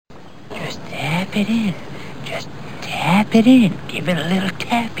tap it in. Just tap it in. Give it a little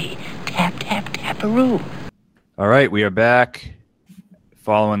tappy. Tap, tap, tap-a-roo. All right, we are back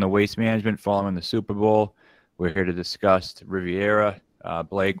following the Waste Management, following the Super Bowl. We're here to discuss Riviera.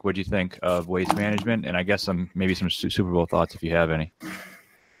 Blake, what do you think of Waste Management? And I guess maybe some Super Bowl thoughts if you have any.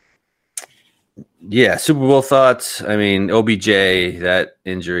 Yeah, Super Bowl thoughts. I mean, OBJ, that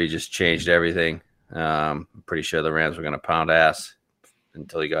injury just changed everything. I'm pretty sure the Rams were going to pound ass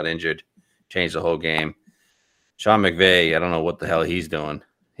until he got injured. Changed the whole game. Sean McVay, I don't know what the hell he's doing.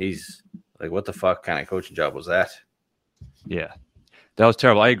 He's like, what the fuck kind of coaching job was that? Yeah, that was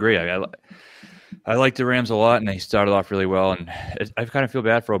terrible. I agree. I like the Rams a lot, and they started off really well. And I kind of feel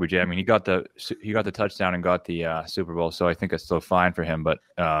bad for OBJ. I mean, he got the touchdown and got the Super Bowl, so I think it's still fine for him. But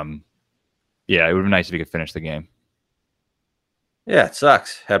yeah, it would be nice if he could finish the game. Yeah, it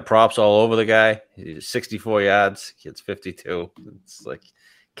sucks. Had props all over the guy. He's 64 yards, gets 52. It's like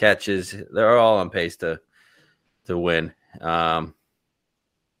catches. They're all on pace to win. Had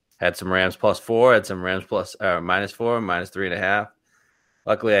some Rams +4, had some Rams -4, -3.5.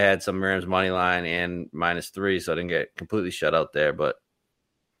 Luckily, I had some Rams money line and -3, so I didn't get completely shut out there. But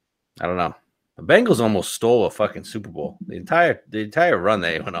I don't know. The Bengals almost stole a fucking Super Bowl. The entire run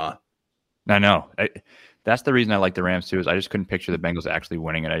they went on. I know. That's the reason I like the Rams too. Is I just couldn't picture the Bengals actually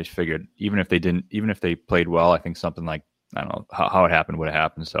winning it. I just figured even if they played well, I think something like, I don't know how it happened would have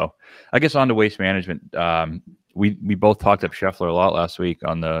happened. So I guess on to Waste Management. We both talked up Scheffler a lot last week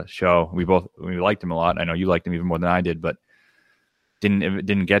on the show. We liked him a lot. I know you liked him even more than I did, but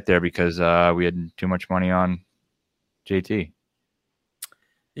didn't get there because we had too much money on JT.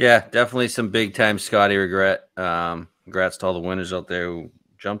 Yeah, definitely some big time Scotty regret. Congrats to all the winners out there who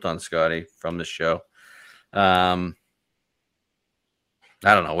jumped on Scotty from the show. I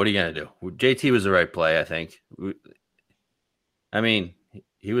don't know. What are you going to do? JT was the right play, I think. I mean,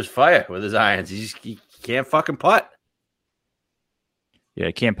 he was fire with his irons. He can't fucking putt. Yeah,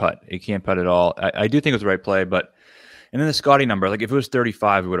 he can't putt. He can't putt at all. I do think it was the right play, but and then the Scotty number, like if it was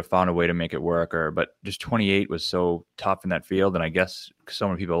 35, we would have found a way to make it work. But just 28 was so tough in that field, and I guess so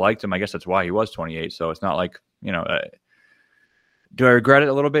many people liked him. I guess that's why he was 28. So it's not like, do I regret it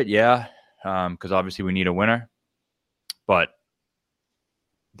a little bit? Yeah, because obviously we need a winner. But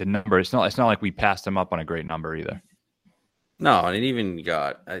the number, it's not like we passed him up on a great number either. No, and it even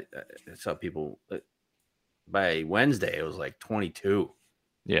got, I saw people, by Wednesday, it was like 22.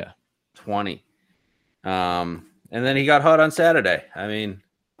 Yeah. 20. And then he got hot on Saturday. I mean,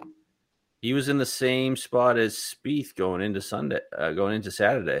 he was in the same spot as Spieth going into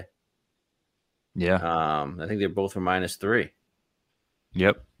Saturday. Yeah. I think they both were -3.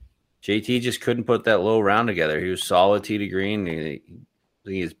 Yep. JT just couldn't put that low round together. He was solid tee to green. I think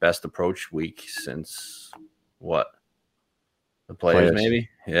his best approach week since what? The players. Maybe?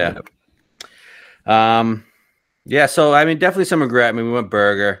 Yeah. Yep. Yeah, so I mean, definitely some regret. I mean, we went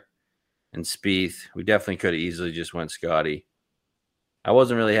Berger and Spieth. We definitely could have easily just went Scotty. I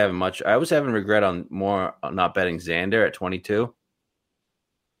wasn't really having much. I was having regret on not betting Xander at 22.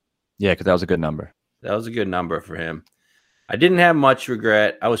 Yeah, because that was a good number. That was a good number for him. I didn't have much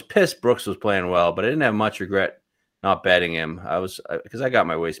regret. I was pissed Brooks was playing well, but I didn't have much regret not betting him. Because I got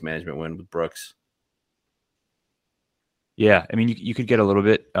my Waste Management win with Brooks. Yeah, I mean, you could get a little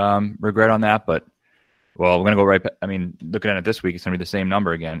bit regret on that, but well, we're going to go right back. I mean, looking at it this week, it's going to be the same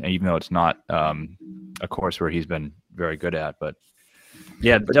number again, even though it's not a course where he's been very good at. But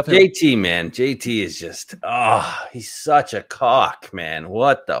yeah, definitely. JT, man. JT is just, he's such a cock, man.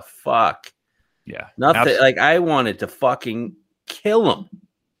 What the fuck? Yeah. Nothing. Like, I wanted to fucking kill him.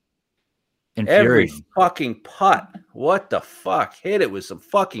 Every fucking putt. What the fuck? Hit it with some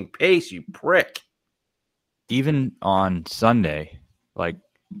fucking pace, you prick. Even on Sunday, like,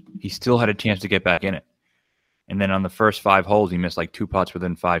 he still had a chance to get back in it. And then on the first 5 holes, he missed like 2 putts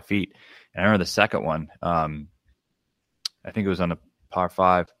within 5 feet. And I remember the second one, I think it was on a par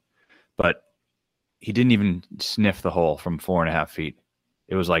 5, but he didn't even sniff the hole from 4.5 feet.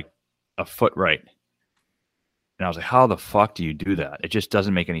 It was like a foot right. And I was like, how the fuck do you do that? It just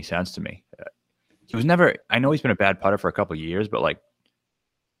doesn't make any sense to me. He was never, I know he's been a bad putter for a couple of years, but like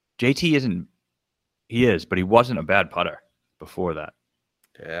JT isn't, he is, but he wasn't a bad putter before that.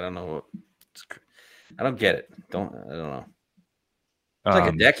 Yeah, I don't know. I don't get it. I don't know. It's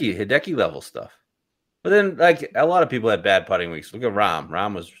like Hideki level stuff. But then, like, a lot of people had bad putting weeks. Look at Rahm.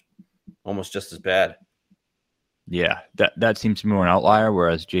 Rahm was almost just as bad. Yeah, that seems to be more an outlier,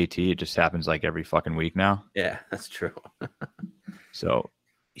 whereas JT, it just happens like every fucking week now. Yeah, that's true. So,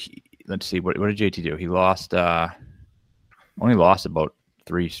 let's see. What did JT do? He lost, only lost about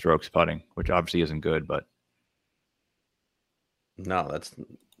 3 strokes putting, which obviously isn't good, but. No, that's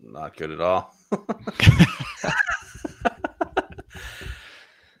not good at all.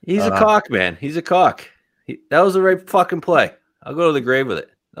 He's a cock, man. He's a cock. That was the right fucking play. I'll go to the grave with it.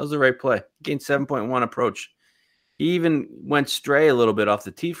 That was the right play. Gained 7.1 approach. He even went stray a little bit off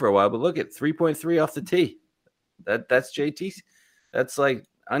the tee for a while, but look at 3.3 off the tee. That's JT. That's like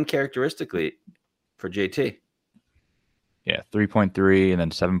uncharacteristically for JT. Yeah, 3.3 and then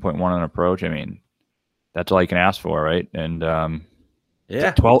 7.1 on approach. I mean, that's all you can ask for, right? And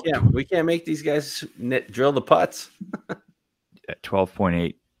yeah, 12. We can't make these guys drill the putts. At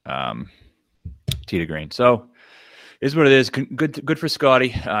 12.8 tee to green. So is what it is. Good for Scotty.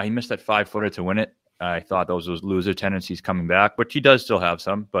 He missed that 5-footer to win it. I thought those loser tendencies coming back, which he does still have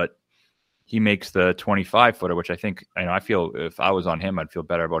some, but he makes the 25-footer, which I think, I feel if I was on him, I'd feel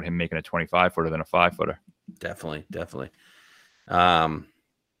better about him making a 25-footer than a 5-footer. Definitely.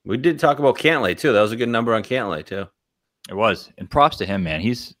 We did talk about Cantlay too. That was a good number on Cantlay too. It was. And props to him, man.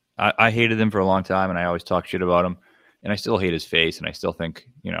 I hated him for a long time, and I always talk shit about him, and I still hate his face, and I still think,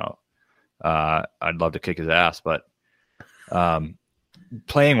 I'd love to kick his ass, but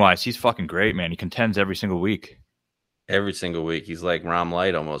playing wise, he's fucking great, man. He contends every single week. Every single week. He's like Rom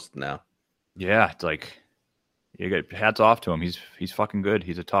Light almost now. Yeah, it's like you get hats off to him. He's fucking good.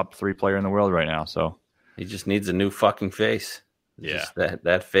 He's a top 3 player in the world right now. So he just needs a new fucking face. Yeah, just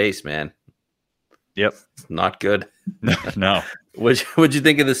that face, man. Yep, it's not good. No. What'd you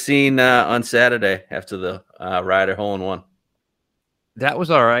think of the scene on Saturday after the Ryder hole-in-one? That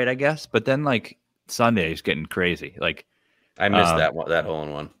was all right, I guess. But then like Sunday is getting crazy. Like I missed that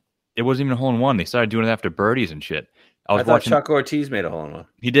hole-in-one. It wasn't even a hole-in-one. They started doing it after birdies and shit. I thought Chuck Ortiz made a hole-in-one.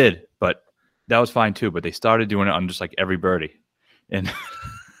 He did, but that was fine too. But they started doing it on just like every birdie, and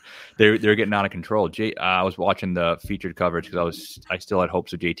they're getting out of control. I was watching the featured coverage because I still had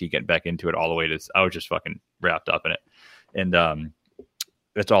hopes of JT getting back into it all the way to. I was just fucking wrapped up in it, and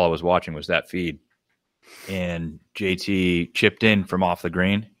that's all I was watching was that feed. And JT chipped in from off the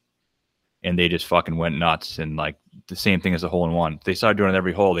green, and they just fucking went nuts. And like the same thing as the hole-in-one. They started doing it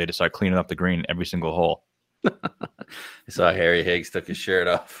every hole. They just started cleaning up the green every single hole. I saw Harry Higgs took his shirt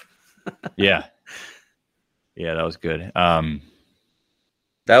off. Yeah, that was good.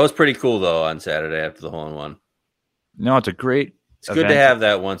 That was pretty cool though on Saturday after the hole-in-one. No, it's a great. It's good to have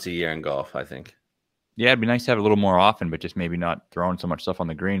that once a year in golf, I think. Yeah, it'd be nice to have it a little more often, but just maybe not throwing so much stuff on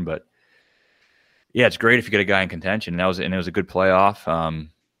the green. But yeah, it's great if you get a guy in contention. And it was a good playoff.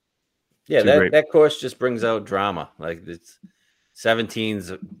 Yeah, that course just brings out drama. Like it's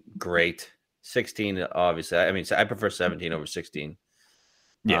 17's great. 16, obviously. I mean, I prefer 17 over 16.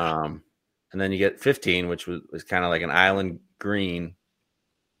 Yeah. And then you get 15, which was kind of like an island green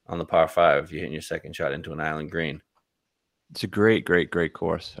on the par 5. You're hitting your second shot into an island green. It's a great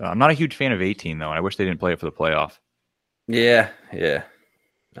course. I'm not a huge fan of 18, though. I wish they didn't play it for the playoff. Yeah.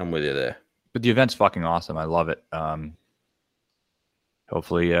 I'm with you there. But the event's fucking awesome. I love it.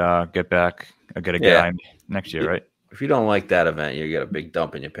 Hopefully get a guy next year, right? If you don't like that event, you get a big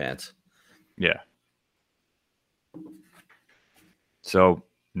dump in your pants. Yeah. So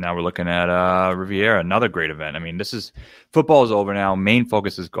now we're looking at Riviera, another great event. I mean, football is over now. Main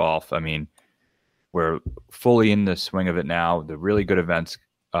focus is golf. I mean, we're fully in the swing of it now. The really good events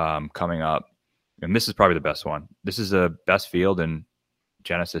coming up. And this is probably the best one. This is the best field in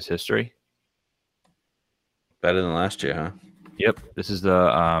Genesis history. Better than last year, huh? Yep. This is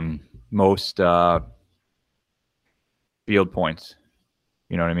the most field points.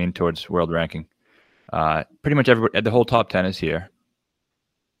 You know what I mean? Towards world ranking. Pretty much everybody, the whole top 10 is here.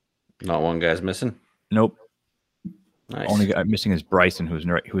 Not one guy's missing? Nope. Nice. Only guy missing is Bryson, who's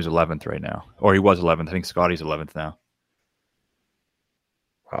 11th right now. Or he was 11th. I think Scotty's 11th now.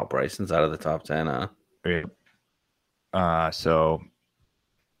 Wow, Bryson's out of the top 10, huh? Right. So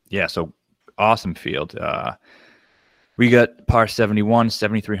awesome field. We got par 71,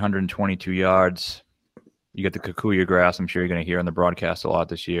 7,322 yards. You get the Kikuyu grass. I'm sure you're going to hear on the broadcast a lot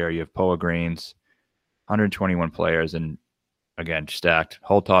this year. You have POA greens, 121 players, and again, stacked.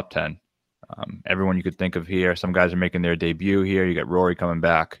 Whole top 10. Everyone you could think of here. Some guys are making their debut here. You got Rory coming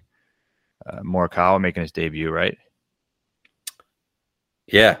back. Morikawa making his debut, right?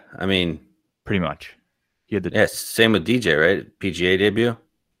 Yeah, I mean, pretty much. Same with DJ, right? PGA debut.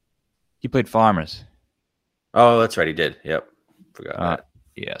 He played Farmers. Oh, that's right. He did. Yep. Forgot that.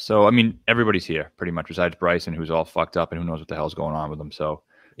 Yeah. So, I mean, everybody's here pretty much besides Bryson, who's all fucked up and who knows what the hell's going on with him. So,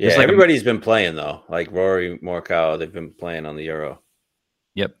 yeah, like everybody's been playing, though. Like Rory, Morikawa, they've been playing on the Euro.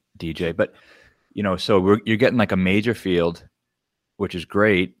 Yep. DJ. But, so you're getting like a major field, which is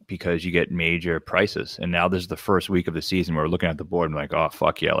great because you get major prices. And now this is the first week of the season where we're looking at the board and like, oh,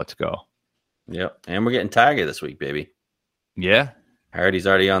 fuck yeah, let's go. Yep. And we're getting Tiger this week, baby. Yeah. I heard he's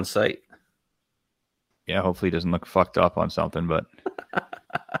already on site. Yeah, hopefully he doesn't look fucked up on something, but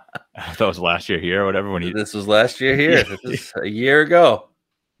I thought it was last year here or whatever. This was last year here. This is a year ago.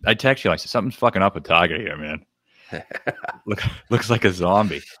 I text you, I said, something's fucking up with Tiger here, man. Looks like a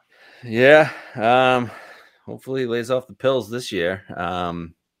zombie. Yeah. Hopefully he lays off the pills this year.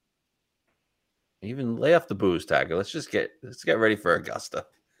 Even lay off the booze, Tiger. Let's get ready for Augusta.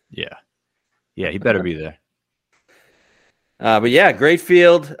 Yeah. Yeah, he better be there. But yeah, great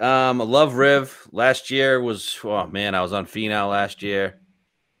field. I love Riv. Last year was, oh man, I was on Finau last year.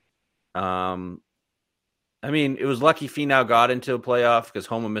 I mean, it was lucky Finau got into a playoff because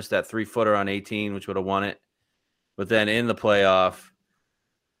Homa missed that 3-footer on 18, which would have won it. But then in the playoff,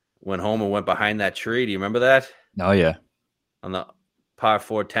 when Homa went behind that tree, do you remember that? Oh, yeah. On the par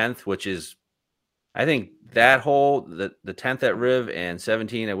 4 10th, which is, I think that hole, the 10th at Riv and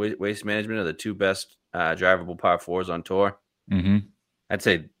 17 at Waste Management are the two best drivable par 4s on tour. Mm-hmm. I'd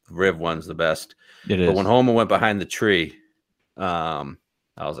say Riv one's the best. It is. But when Homa went behind the tree, I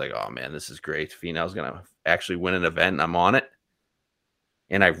was like, oh, man, this is great. Finau's going to actually win an event, and I'm on it.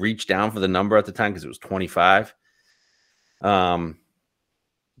 And I reached down for the number at the time because it was 25.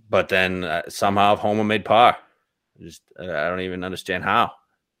 But then somehow Homa made par. I don't even understand how.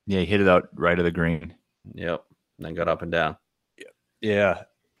 Yeah, he hit it out right of the green. Yep. And then got up and down. Yeah,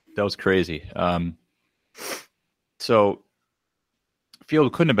 that was crazy. So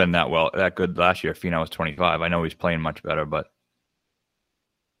field couldn't have been that good last year. Finau was 25. I know he's playing much better, but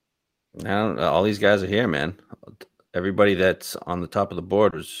I don't know. All these guys are here, man. Everybody that's on the top of the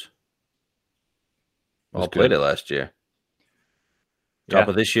board was all played it last year. Top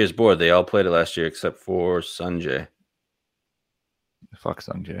of this year's board, they all played it last year except for Sanjay. Fuck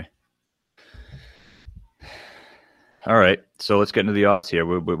Sanjay. All right, so let's get into the odds here.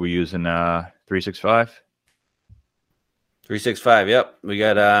 We're using 365. 365. Yep, we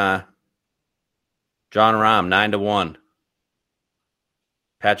got John Rahm 9-1,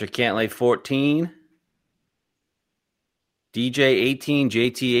 Patrick Cantlay 14, DJ 18,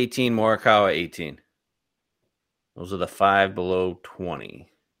 JT 18, Morikawa 18. Those are the 5 below 20.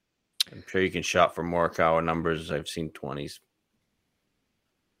 I'm sure you can shop for Morikawa numbers. I've seen 20s.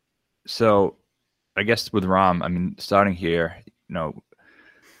 So, I guess with Rahm, I mean, starting here,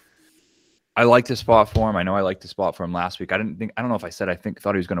 I like this spot for him. I know I liked the spot for him last week. I don't know if I said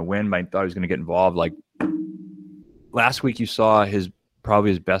thought he was going to win, but I thought he was going to get involved. Like last week, you saw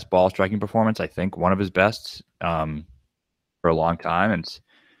probably his best ball striking performance. I think one of his best for a long time, and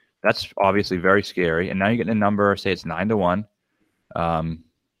that's obviously very scary. And now you're getting a number, say it's 9-1.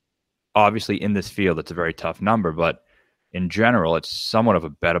 Obviously, in this field, it's a very tough number, but in general, it's somewhat of a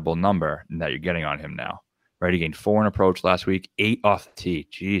bettable number that you're getting on him now. Right? He gained 4 in approach last week, 8 off the tee.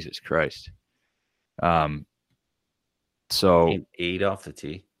 Jesus Christ. So 8 off the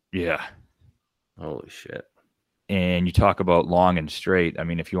tee. Yeah. Holy shit. And you talk about long and straight. I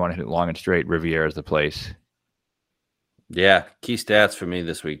mean, if you want to hit it long and straight, Riviera is the place. Yeah, key stats for me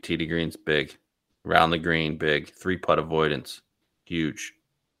this week. Tee to green's big. Round the green, big. 3-putt avoidance, huge.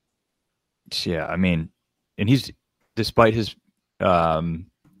 Yeah, I mean, and he's, despite his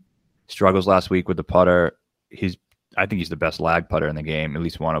struggles last week with the putter, I think he's the best lag putter in the game, at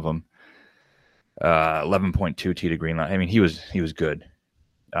least one of them. 11.2 tee to green line. I mean, he was good.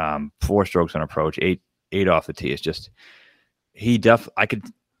 4 strokes on approach, 8 off the tee. It's just he loves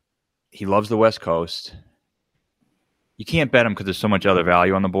the West Coast. You can't bet him because there's so much other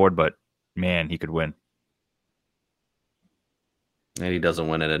value on the board, but man, he could win. And he doesn't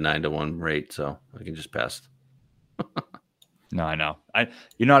win at a 9-1 rate, so I can just pass. No, I know.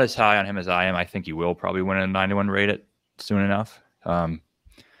 You're not as high on him as I am. I think he will probably win at a 9-1 rate soon enough.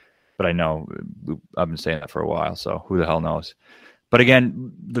 But I know I've been saying that for a while, so who the hell knows? But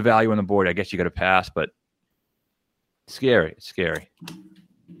again, the value on the board, I guess you got to pass, but it's scary. It's scary.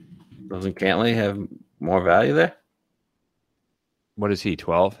 Doesn't Cantlay have more value there? What is he,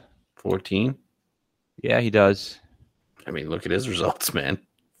 12? 14? Yeah, he does. I mean, look at his results, man.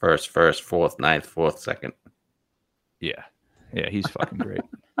 First, fourth, ninth, fourth, second. Yeah. Yeah, he's fucking great.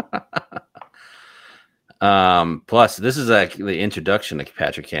 Plus, this is like the introduction to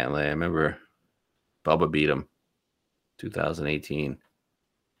Patrick Cantlay. I remember Bubba beat him 2018.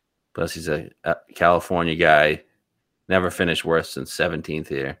 Plus, he's a California guy. Never finished worse than 17th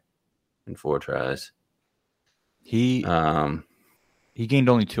here in 4 tries. He gained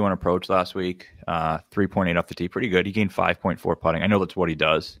only 2 on approach last week, 3.8 off the tee. Pretty good. He gained 5.4 putting. I know that's what he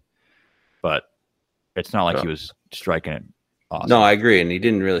does, but it's not like he was striking it awesome. No, I agree. And he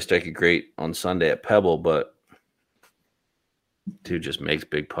didn't really strike it great on Sunday at Pebble, but dude just makes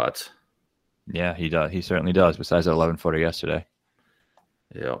big putts. Yeah, he does. He certainly does, besides that 11-footer yesterday.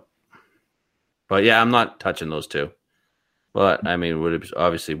 Yep. But yeah, I'm not touching those two. But I mean,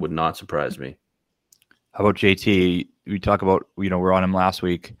 would not surprise me. How about JT? We talk about, we're on him last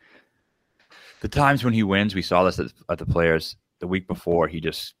week. The times when he wins, we saw this at the Players the week before. He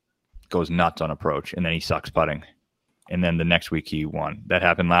just goes nuts on approach, and then he sucks putting. And then the next week he won. That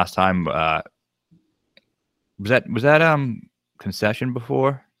happened last time. Was that concession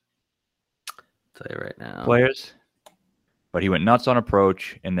before? I'll tell you right now. Players. But he went nuts on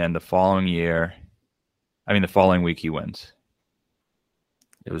approach, and then the following week he wins.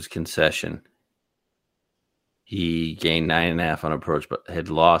 It was concession. He gained 9.5 on approach, but had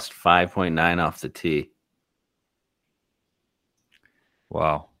lost 5.9 off the tee.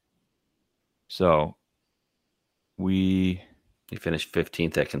 Wow. So he finished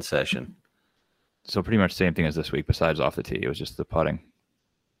 15th at concession. So pretty much the same thing as this week, besides off the tee. It was just the putting.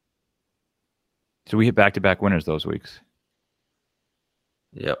 So we hit back-to-back winners those weeks.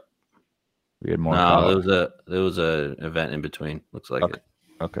 Yep. We had more. No, there was a event in between. Looks like it.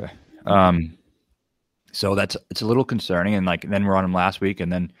 Okay. So it's a little concerning, and then we're on him last week,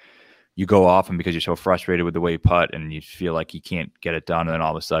 and then you go off him because you're so frustrated with the way he putt, and you feel like he can't get it done, and then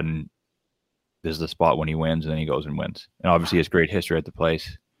all of a sudden, this is the spot when he wins, and then he goes and wins. And obviously, he has great history at the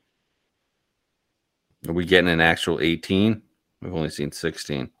place. Are we getting an actual 18? We've only seen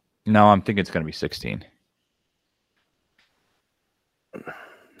 16. No, I'm thinking it's going to be 16.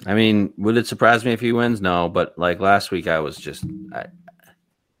 I mean, would it surprise me if he wins? No, but like last week, I was just,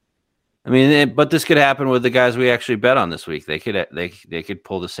 but this could happen with the guys we actually bet on this week. They could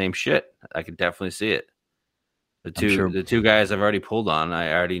pull the same shit. I could definitely see it. The two guys I've already pulled on,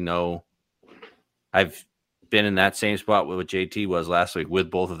 I already know. I've been in that same spot with what JT was last week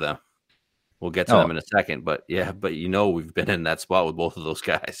with both of them. We'll get to them in a second, but we've been in that spot with both of those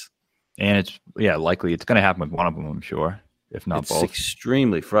guys. And it's likely it's going to happen with one of them, I'm sure, if not both. It's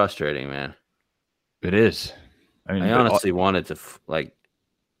extremely frustrating, man. It is. I mean, I honestly wanted to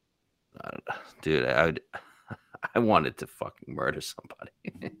dude, I wanted to fucking murder somebody.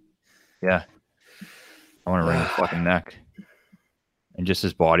 Yeah. I want to wring his fucking neck. And just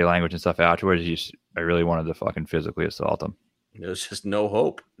his body language and stuff afterwards, I really wanted to fucking physically assault him. There's just no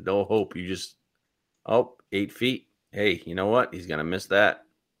hope. No hope. You just, 8 feet. Hey, you know what? He's going to miss that.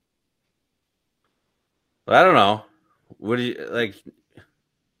 But I don't know. What do you, like,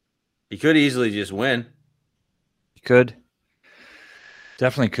 he could easily just win. He could.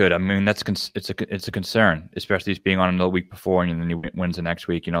 Definitely could. I mean, it's a concern, especially being on him the week before and then he wins the next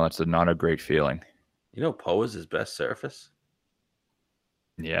week. That's not a great feeling. Poa is his best surface.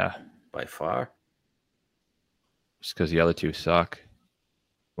 Yeah. By far. Just because the other two suck.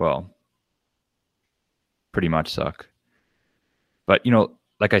 Well, pretty much suck. But,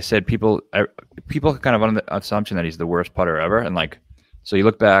 like I said, people are kind of on the assumption that he's the worst putter ever. And so you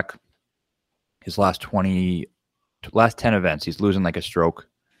look back, his last 10 events, he's losing like a stroke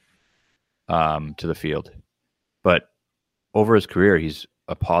to the field. But over his career, he's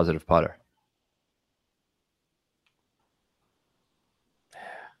a positive putter.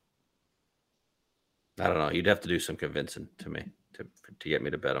 I don't know. You'd have to do some convincing to me to get me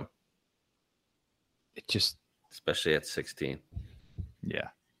to bet him. It just, especially at 16. Yeah.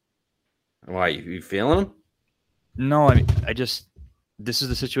 Why, you feeling him? No, I mean, this is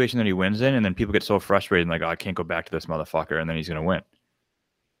the situation that he wins in, and then people get so frustrated and I can't go back to this motherfucker, and then he's going to win.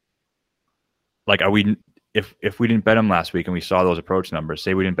 Like, if we didn't bet him last week and we saw those approach numbers,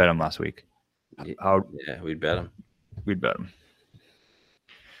 say we didn't bet him last week. We'd bet him. We'd bet him.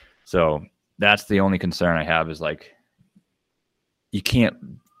 So that's the only concern I have is you can't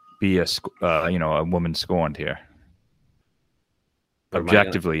be a woman scorned here. But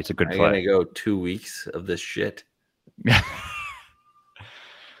objectively, it's a good play. I'm going to go 2 weeks of this shit.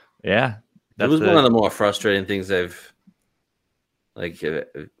 Yeah. That was one of the more frustrating things I've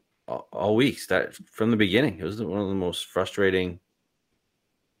all week. From the beginning. It was one of the most frustrating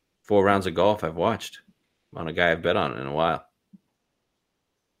 4 rounds of golf I've watched on a guy I've bet on in a while.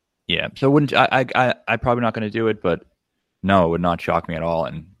 Yeah. So wouldn't I'm probably not going to do it, but no, it would not shock me at all.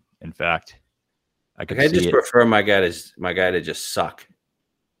 And in fact, I just prefer my guy to just suck.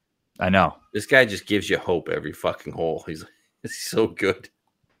 I know. This guy just gives you hope every fucking hole. He's so good.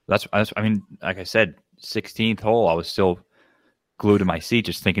 I mean, like I said, 16th hole, I was still glued to my seat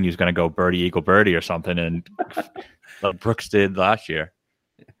just thinking he was going to go birdie, eagle, birdie or something, and Brooks did last year.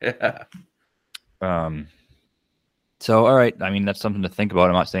 Yeah. So, all right. I mean, that's something to think about.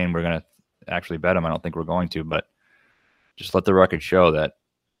 I'm not saying we're going to actually bet him. I don't think we're going to, but just let the record show that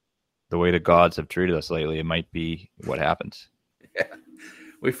the way the gods have treated us lately, it might be what happens. Yeah.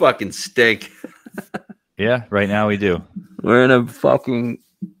 We fucking stink. Yeah, right now we do. We're in a fucking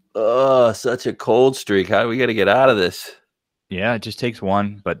such a cold streak. How do we got to get out of this? Yeah, it just takes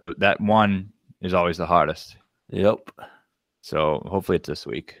one, but that one is always the hardest. Yep. So hopefully it's this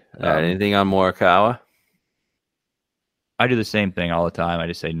week. All right, anything on Morikawa? I do the same thing all the time. I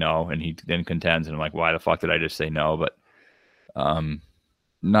just say no, and he then contends, and I'm like, why the fuck did I just say no? But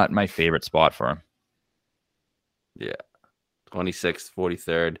not my favorite spot for him. Yeah. 26th,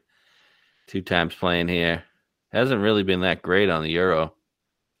 43rd. 2 times playing here. Hasn't really been that great on the Euro.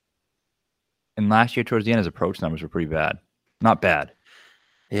 And last year, towards the end, his approach numbers were pretty bad. Not bad.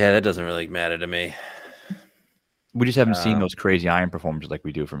 Yeah, that doesn't really matter to me. We just haven't seen those crazy iron performances like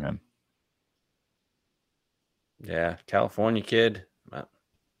we do from him. Yeah, California kid. I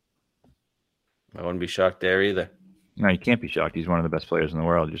wouldn't be shocked there either. No, you can't be shocked. He's one of the best players in the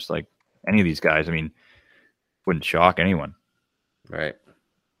world, just like any of these guys. I mean, wouldn't shock anyone. Right.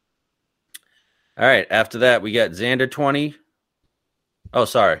 All right, after that, we got Xander 20. Oh,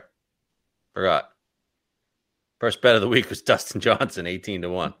 sorry. Forgot. First bet of the week was Dustin Johnson,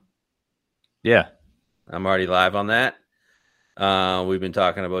 18-1. Yeah. I'm already live on that. We've been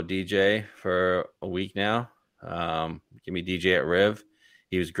talking about DJ for a week now. Give me DJ at Riv.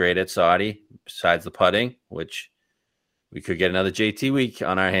 He was great at Saudi, besides the putting, which we could get another JT week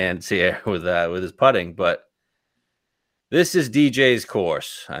on our hands here with his putting. But this is DJ's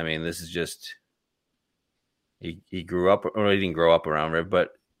course. I mean, this is just he grew up, or he didn't grow up around Riv,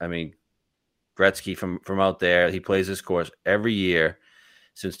 but I mean, Gretzky from out there. He plays this course every year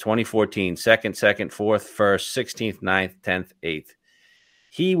since 2014. Second, 4th, 1st, 16th, 9th, 10th, 8th.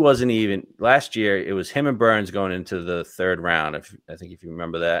 He wasn't even last year. It was him and Burns going into the 3rd round. If you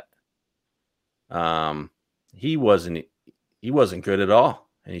remember that, he wasn't good at all,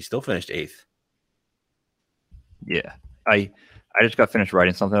 and he still finished 8th. Yeah, I just got finished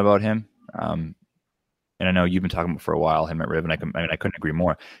writing something about him, and I know you've been talking about for a while him at Riv, and I couldn't agree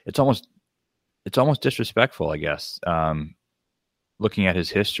more. It's almost disrespectful, I guess, looking at his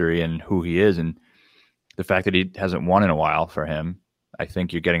history and who he is, and the fact that he hasn't won in a while for him. I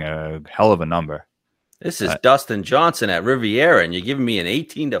think you're getting a hell of a number. This is Dustin Johnson at Riviera, and you're giving me an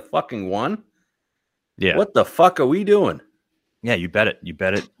 18-1? Yeah. What the fuck are we doing? Yeah, you bet it. You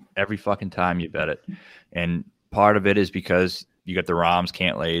bet it every fucking time you bet it. And part of it is because you got the Rahms,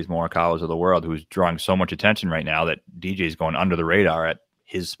 Cantlays, Morikawas of the world who's drawing so much attention right now that DJ's going under the radar at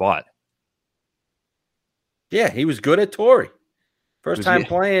his spot. Yeah, he was good at Torrey. First time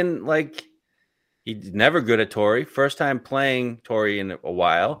playing, like, he's never good at Torrey. First time playing Torrey in a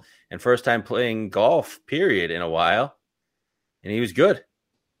while, and first time playing golf, period, in a while. And he was good.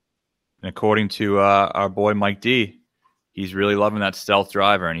 And according to our boy Mike D, he's really loving that stealth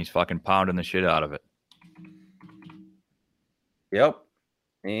driver, and he's fucking pounding the shit out of it. Yep.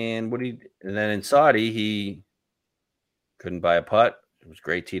 And then in Saudi, he couldn't buy a putt. It was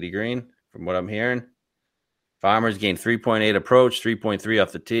great tee to green, from what I'm hearing. Farmers gained 3.8 approach, 3.3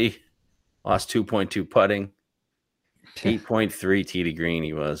 off the tee, lost 2.2 putting, 8.3 tee to green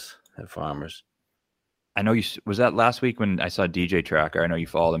he was at Farmers. I know was that last week when I saw DJ Tracker? I know you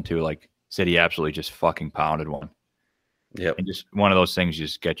followed him too. Like, said he absolutely just fucking pounded one. Yep. And just one of those things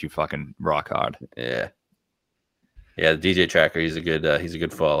just get you fucking rock hard. Yeah. Yeah, the DJ Tracker, he's a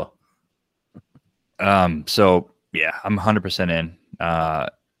good follow. So yeah, I'm 100% in.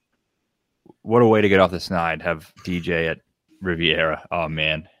 What a way to get off the snide. Have DJ at Riviera. Oh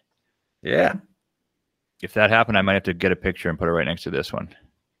man. Yeah. If that happened, I might have to get a picture and put it right next to this one.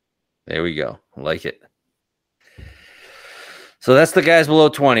 There we go. I like it. So that's the guys below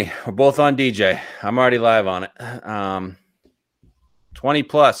 20. We're both on DJ. I'm already live on it. 20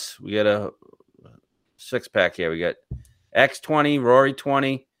 plus. We got a 6-pack here. We got X20, Rory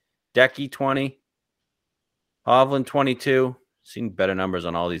 20, Decky 20, Hovland 22. Seen better numbers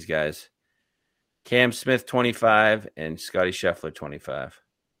on all these guys. Cam Smith 25 and Scotty Scheffler 25.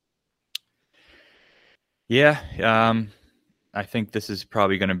 Yeah, I think this is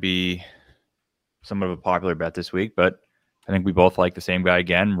probably going to be somewhat of a popular bet this week, but I think we both like the same guy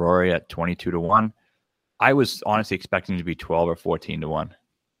again, Rory at 22-1. I was honestly expecting to be 12 or 14-1.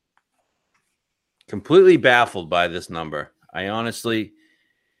 Completely baffled by this number.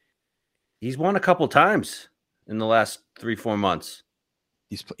 He's won a couple times in the last 3-4 months.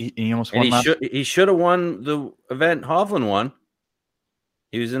 He almost won. He should have won the event Hovland won.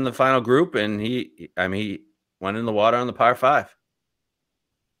 He was in the final group, and he went in the water on the par 5.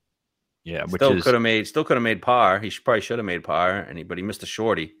 Yeah, still could have made par. He probably should have made par, but he missed a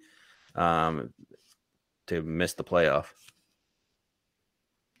shorty to miss the playoff.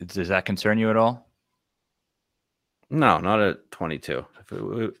 Does that concern you at all? No, not at 22.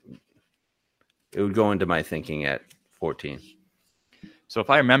 It would go into my thinking at 14. So if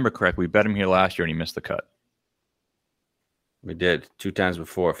I remember correctly, we bet him here last year and he missed the cut. We did 2 times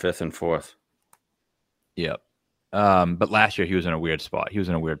before, 5th and 4th. Yep. But last year he was in a weird spot. He was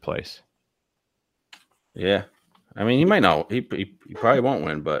in a weird place. Yeah. I mean, he might not. He probably won't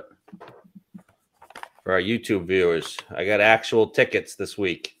win, but for our YouTube viewers, I got actual tickets this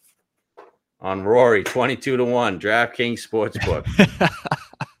week on Rory, 22-1, DraftKings Sportsbook.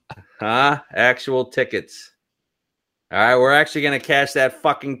 Actual tickets. All right, we're actually going to cash that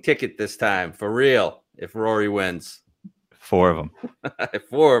fucking ticket this time, for real, if Rory wins. 4 of them.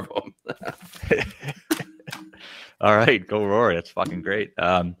 4 of them. All right, go Rory. That's fucking great.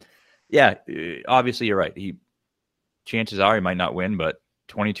 Yeah, obviously you're right. Chances are he might not win, but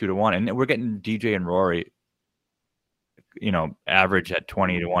 22-1, and we're getting DJ and Rory, average at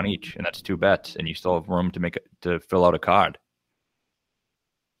 20-1 each, and that's 2 bets, and you still have room to fill out a card.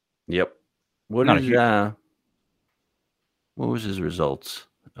 Yep. What was his results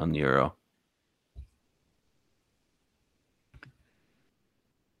on the Euro?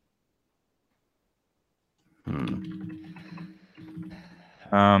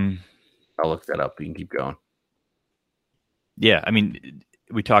 I'll look that up. You can keep going. Yeah, I mean,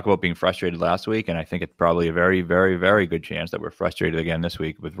 we talked about being frustrated last week, and I think it's probably a very, very, very good chance that we're frustrated again this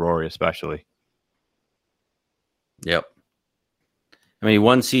week with Rory especially. Yep. I mean, he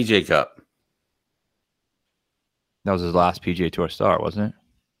won CJ Cup. That was his last PGA Tour start, wasn't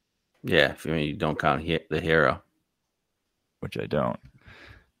it? Yeah, if you don't count the Hero. Which I don't.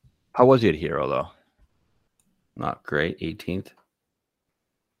 How was he at Hero, though? Not great. 18th.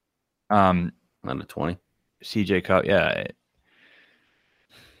 Out of 20. CJ Cup, yeah.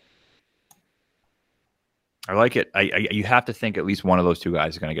 I like it. You have to think at least one of those 2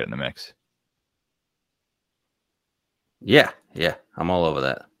 guys is going to get in the mix. Yeah, I'm all over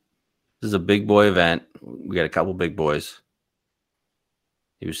that. This is a big boy event. We got a couple big boys.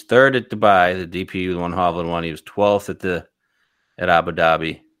 He was 3rd at Dubai, the DP won, Hovland won. He was 12th at Abu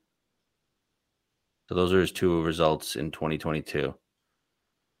Dhabi. So those are his 2 results in 2022.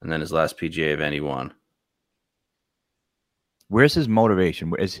 And then his last PGA event, he won. Where's his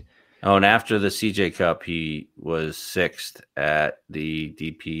motivation? And after the CJ Cup, he was 6th at the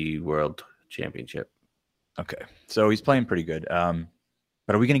DP World Championship. Okay, so he's playing pretty good.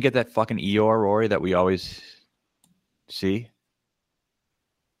 But are we going to get that fucking Eeyore Rory that we always see?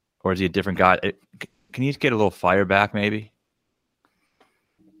 Or is he a different guy? Can he just get a little fire back, maybe?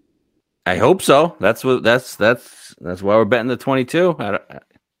 I hope so. That's why we're betting the 22.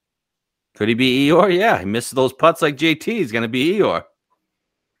 Could he be Eeyore? Yeah, he missed those putts like JT. He's going to be Eeyore.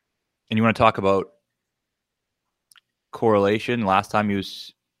 And you want to talk about correlation? Last time he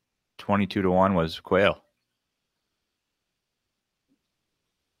was 22-1 was Quayle.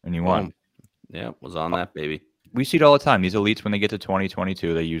 And he won. Yeah, was on that, baby. We see it all the time. These elites, when they get to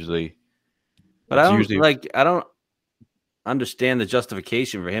 2022, they usually... But I don't understand the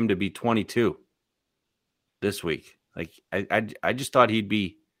justification for him to be 22 this week. Like, I just thought he'd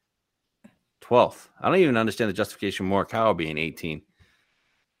be 12th. I don't even understand the justification for Morikawa being 18.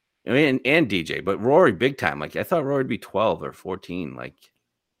 I mean, and DJ, but Rory big time. Like, I thought Rory would be 12 or 14. Like,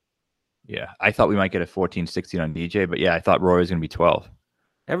 yeah, I thought we might get a 14, 16 on DJ, but yeah, I thought Rory was going to be 12.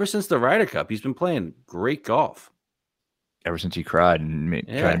 Ever since the Ryder Cup, he's been playing great golf. Ever since he cried and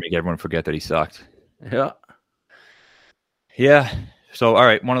tried to make everyone forget that he sucked. Yeah. Yeah. So, all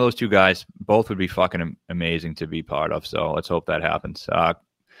right, one of those 2 guys, both would be fucking amazing to be part of. So let's hope that happens. Then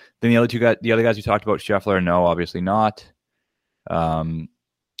the other 2 guys, we talked about, Scheffler, no, obviously not.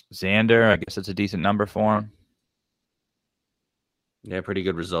 Xander, I guess it's a decent number for him. Yeah, pretty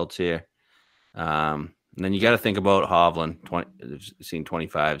good results here. And then you got to think about Hovland, seeing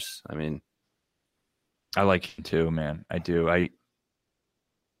 25s. I mean, I like him too, man. I do.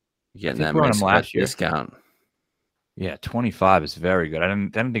 Getting that mixed last year discount. Yeah, 25 is very good. I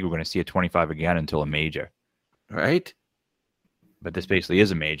don't think we're going to see a 25 again until a major. Right? But this basically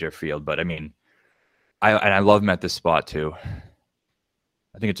is a major field. But I mean, I love him at this spot too.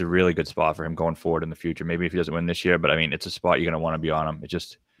 I think it's a really good spot for him going forward in the future. Maybe if he doesn't win this year, but I mean, it's a spot you're going to want to be on him. It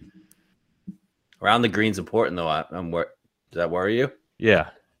just around the green's important though. Does that worry you? Yeah,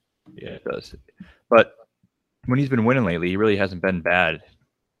 it does. But when he's been winning lately, he really hasn't been bad.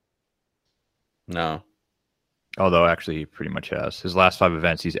 No. Although actually he pretty much has. His last 5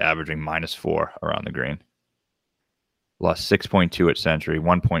 events, he's averaging -4 around the green. Lost 6.2 at Century,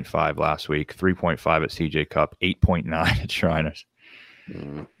 1.5 last week, 3.5 at CJ Cup, 8.9 at Shriners.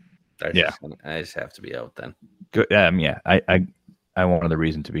 I just have to be out then. Good. Yeah. I wanted the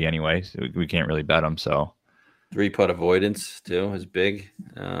reason to be anyways. We can't really bet him, so 3-putt avoidance too is big.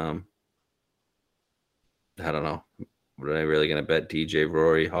 I don't know. What are they really going to bet? DJ,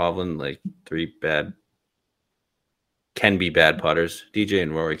 Rory, Hovland, like can be bad putters. DJ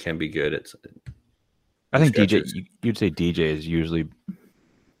and Rory can be good. I think stretches. you'd say DJ is usually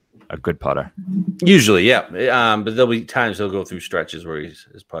a good putter. Usually, yeah. But there'll be times he'll go through stretches where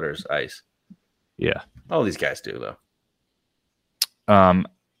his putter is ice. Yeah. All these guys do, though.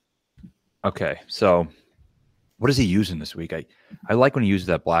 Okay, so what is he using this week? I like when he uses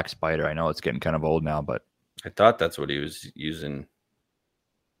that black spider. I know it's getting kind of old now, but I thought that's what he was using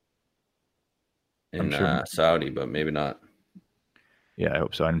in Saudi, but maybe not. Yeah, I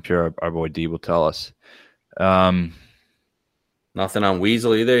hope so. I'm sure our boy D will tell us. Nothing on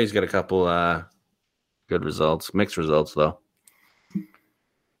Weasel either. He's got a couple good results, mixed results though.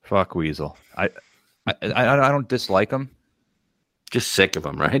 Fuck Weasel. I don't dislike him. Just sick of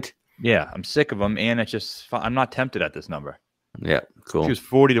him, right? Yeah, I'm sick of him, and it's just I'm not tempted at this number. Yeah, cool. If he was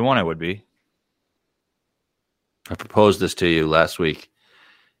 40-1, I would be. I proposed this to you last week.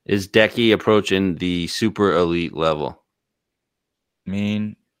 Is Decky approaching the super elite level? I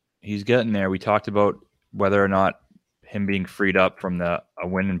mean, he's getting there. We talked about whether or not him being freed up from a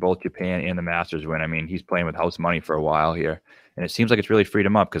win in both Japan and the Masters win. I mean, he's playing with house money for a while here, and it seems like it's really freed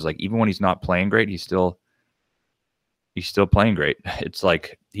him up because, like, even when he's not playing great, he's still playing great. It's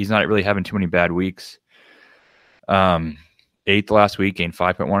like he's not really having too many bad weeks. 8th last week, gained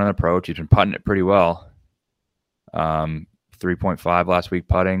 5.1 on approach. He's been putting it pretty well. 3.5 last week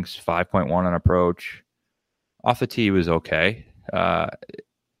puttings, 5.1 on approach. Off the tee was okay.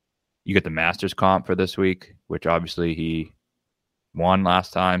 You get the Masters comp for this week, which obviously he won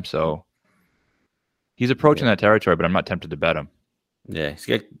last time, so he's approaching that territory, but I'm not tempted to bet him. Yeah, he's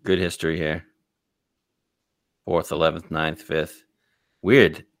got good history here. 4th, 11th, 9th, 5th.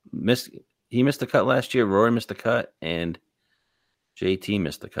 Weird. He missed the cut last year. Rory missed the cut, and JT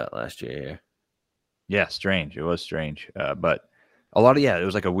missed the cut last year here. Yeah, strange. It was strange. But a lot of, it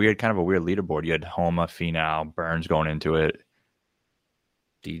was like a weird leaderboard. You had Homa, Finau, Burns going into it.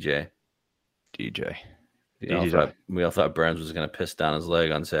 DJ. We all thought Burns was going to piss down his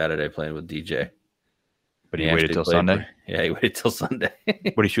leg on Saturday playing with DJ. But he waited till Sunday? Yeah, he waited till Sunday.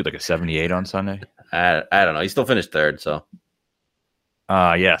 What did he shoot, like a 78 on Sunday? I don't know. He still finished 3rd, so.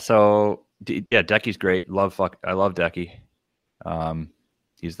 So, Decky's great. I love Decky.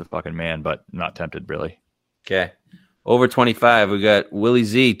 He's the fucking man, but not tempted, really. Okay. Over 25, we got Willie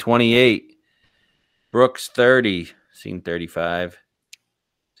Z, 28. Brooks, 30. Seen 35.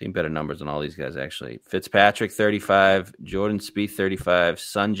 Seen better numbers than all these guys, actually. Fitzpatrick, 35. Jordan Spieth, 35.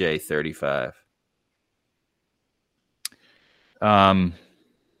 Sanjay, 35.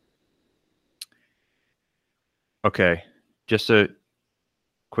 Okay. Just a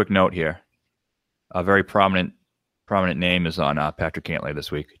quick note here. A very prominent name is on Patrick Cantlay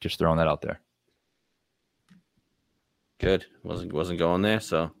this week. Just throwing that out there. Good. Wasn't going there,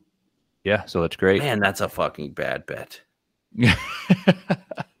 so. Yeah, so that's great. Man, that's a fucking bad bet.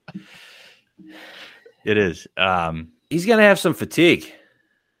 It is. He's gonna have some fatigue.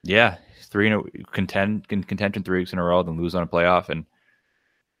 Yeah, he's contention 3 weeks in a row, then lose on a playoff, and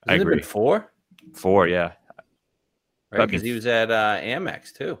I agree. It been 4? 4, yeah. Right, because he was at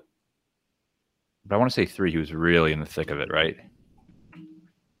Amex too. But I want to say 3. He was really in the thick of it, right?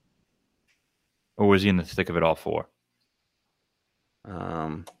 Or was he in the thick of it all 4?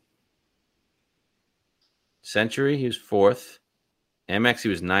 Century, he was 4th. Amex, he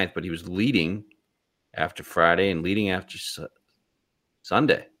was 9th, but he was leading after Friday and leading after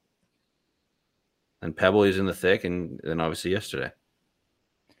Sunday. And Pebble, he's in the thick, and then obviously yesterday.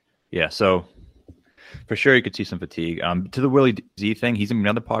 Yeah, so for sure you could see some fatigue. To the Willie Z thing, he's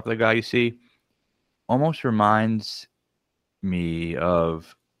another popular guy you see. Almost reminds me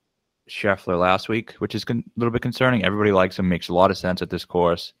of Scheffler last week, which is a little bit concerning. Everybody likes him, makes a lot of sense at this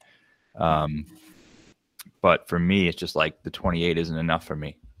course. But for me, it's just like the 28 isn't enough for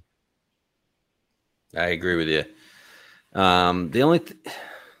me. I agree with you. The only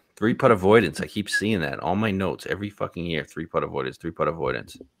 3-putt avoidance, I keep seeing that. All my notes, every fucking year, 3-putt avoidance, 3-putt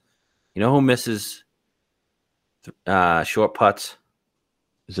avoidance. You know who misses short putts?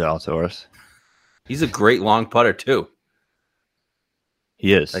 Zalatoris. He's a great long putter, too.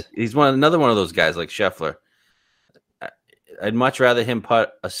 He is. Like, he's another one of those guys like Scheffler. I'd much rather him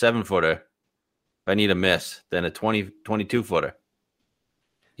putt a 7-footer if I need a miss than a 22-footer.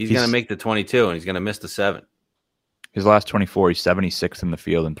 He's going to make the 22, and he's going to miss the 7. His last 24, he's 76th in the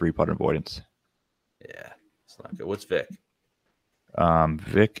field in 3-putt avoidance. Yeah, it's not good. What's Vic?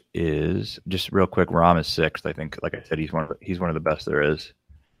 Vic is, just real quick, Rahm is 6th. I think, like I said, he's one of the best there is.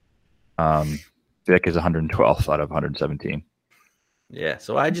 Vic is 112th out of 117. Yeah,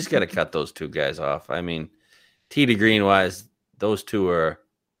 so I just got to cut those 2 guys off. I mean, Tee to green wise, those two are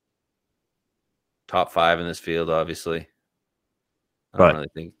top 5 in this field, obviously. I don't really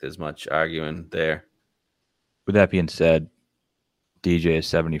think there's much arguing there. With that being said, DJ is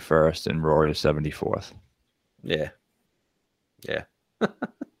 71st and Rory is 74th. Yeah. Yeah.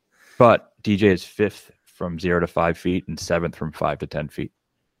 But DJ is 5th from 0 to 5 feet and 7th from 5 to 10 feet.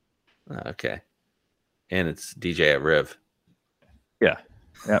 Okay. And it's DJ at Riv. Yeah.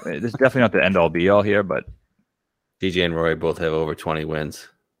 This is definitely not the end all be all here, but DJ and Rory both have over 20 wins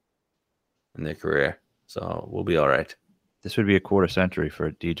in their career. So we'll be all right. This would be a quarter century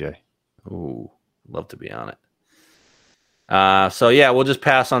for DJ. Ooh, love to be on it. So yeah, we'll just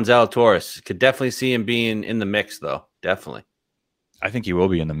pass on Zalatoris. Could definitely see him being in the mix, though. Definitely. I think he will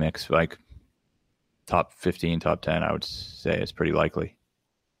be in the mix, like top 15, top 10. I would say it's pretty likely.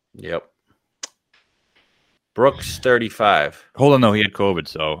 Yep. Brooks 35. Hold on, though. He had COVID,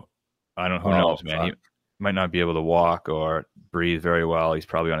 so I don't. Who knows, man? Fuck. He might not be able to walk or breathe very well. He's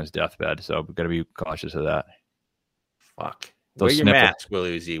probably on his deathbed, so we've got to be cautious of that. Fuck. Those Wear your sniffles. mask,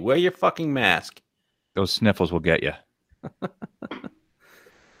 Willie Z. Wear your fucking mask. Those sniffles will get you.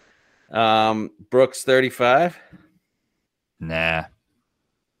 Brooks 35. Nah,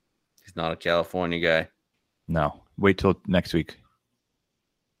 He's not a California guy. no. Wait till next week.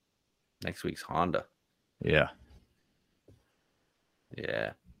 Next week's Honda. Yeah.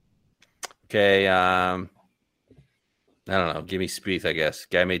 Yeah. Okay. I don't know. Give me Spieth, I guess.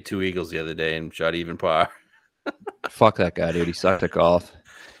 Guy made 2 eagles the other day and shot even par. Fuck that guy, dude. He sucked at golf.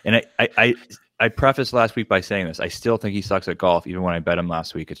 And I prefaced last week by saying this. I still think he sucks at golf, even when I bet him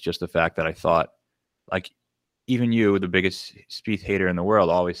last week. It's just the fact that I thought, like, even you, the biggest Spieth hater in the world,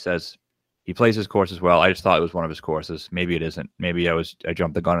 always says he plays his courses well. I just thought it was one of his courses. Maybe it isn't. Maybe I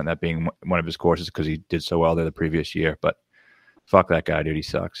jumped the gun on that being one of his courses because he did so well there the previous year. But fuck that guy, dude. He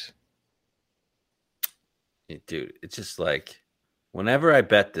sucks. Dude, it's just like whenever I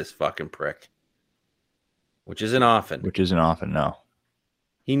bet this fucking prick, which isn't often, No.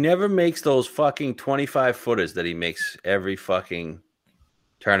 he never makes those fucking 25 footers that he makes every fucking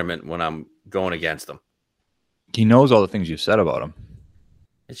tournament when I'm going against him. He knows all the things you've said about him.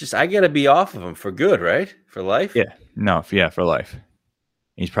 It's just I gotta be off of him for good, right? For life. Yeah. No, yeah, for life.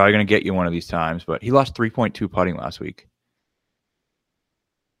 He's probably going to get you one of these times, but he lost 3.2 putting last week.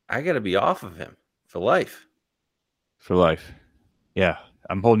 I gotta be off of him for life. For life. Yeah,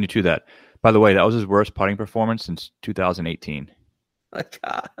 I'm holding you to that. By the way, that was his worst putting performance since 2018. My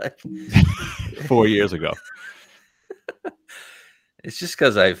God. 4 years ago. It's just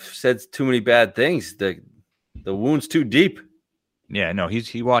because I've said too many bad things. The wound's too deep. Yeah, no,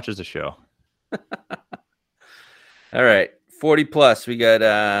 he watches the show. All right. 40 plus. We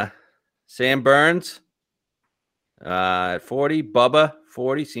got Sam Burns at 40. Bubba,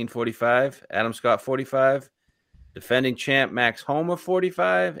 40. Scene 45. Adam Scott, 45. Defending champ Max Homa,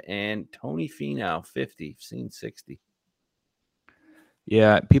 45. And Tony Finau, 50. Scene 60.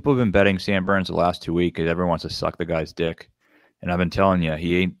 Yeah, people have been betting Sam Burns the last 2 weeks because everyone wants to suck the guy's dick. And I've been telling you,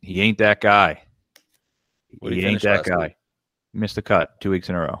 he ain't that guy. He ain't that guy. Week? Missed the cut 2 weeks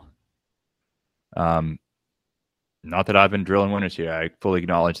in a row. Not that I've been drilling winners here. I fully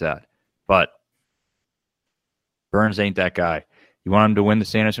acknowledge that. But Burns ain't that guy. You want him to win the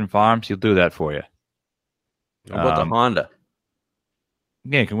Sanderson Farms? He'll do that for you. How about the Honda?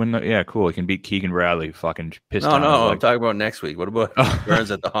 Yeah, he can win. Yeah, cool. He can beat Keegan Bradley, who fucking pissed No, on him. I'm talking about next week. What about Burns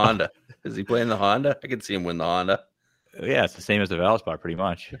at the Honda? Is he playing the Honda? I can see him win the Honda. Yeah, it's the same as the Valspar, pretty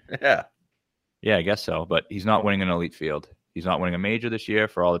much. Yeah. Yeah, I guess so. But he's not winning an elite field. He's not winning a major this year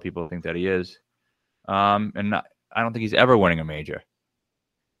for all the people who think that he is. I don't think he's ever winning a major.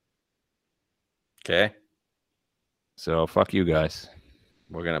 Okay. So fuck you guys.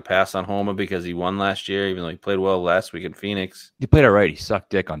 We're going to pass on Homa because he won last year, even though he played well last week in Phoenix. He played all right. He sucked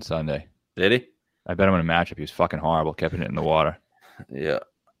dick on Sunday. Did he? I bet him in a matchup. He was fucking horrible, kept it in the water. Yeah.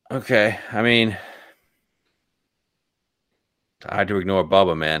 Okay. I mean, it's hard to ignore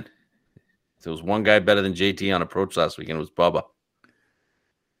Bubba, man. If there was one guy better than JT on approach last weekend, it was Bubba.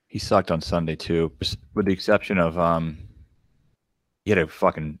 He sucked on Sunday too, with the exception of he had a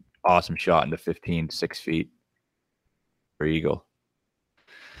fucking awesome shot into 15, 6 feet for eagle.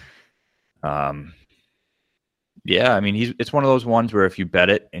 Yeah, I mean it's one of those ones where if you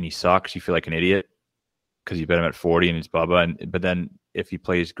bet it and he sucks, you feel like an idiot because you bet him at 40 and it's Bubba. But then if he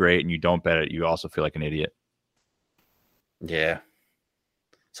plays great and you don't bet it, you also feel like an idiot. Yeah.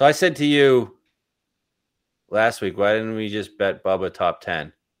 So I said to you last week, why didn't we just bet Bubba top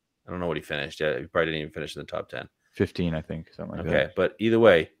 10? I don't know what he finished yet. He probably didn't even finish in the top 10. 15, I think, something like that. Okay, but either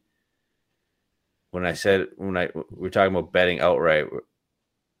way, when we were talking about betting outright,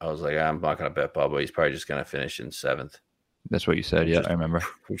 I was like, I'm not going to bet Bubba. He's probably just going to finish in 7th. That's what you said. Yeah, I remember.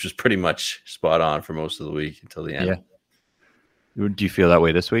 Which was pretty much spot on for most of the week until the end. Yeah. Do you feel that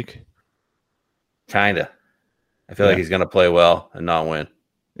way this week? Kinda. I feel like he's going to play well and not win.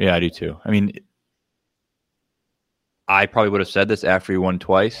 Yeah, I do too. I mean, I probably would have said this after he won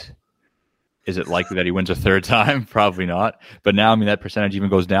twice. Is it likely that he wins a third time? Probably not. But now, I mean, that percentage even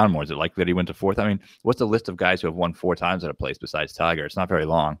goes down more. Is it likely that he wins a fourth? I mean, what's the list of guys who have won 4 times at a place besides Tiger? It's not very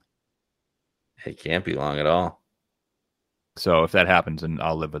long. It can't be long at all. So if that happens, then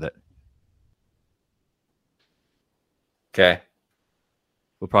I'll live with it. Okay.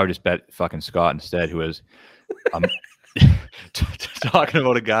 We'll probably just bet fucking Scott instead, who is talking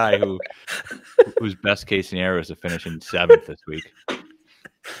about a guy whose best case scenario is to finish in 7th this week.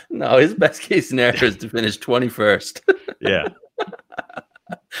 No, his best case scenario is to finish 21st. Yeah.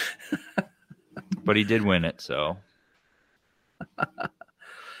 But he did win it, so.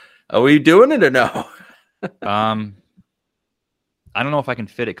 Are we doing it or no? I don't know if I can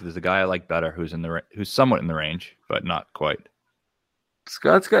fit it because there's a guy I like better who's somewhat in the range, but not quite.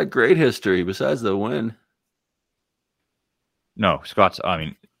 Scott's got great history besides the win. No, Scott's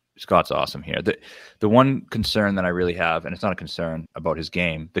awesome here. The one concern that I really have, and it's not a concern about his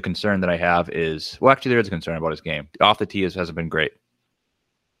game, the concern that I have is, well, actually there is a concern about his game. Off the tee hasn't been great.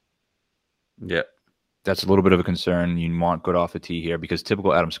 Yep. That's a little bit of a concern. You want good off the tee here because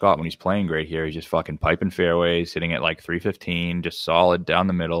typical Adam Scott, when he's playing great here, he's just fucking piping fairways, hitting at like 315, just solid down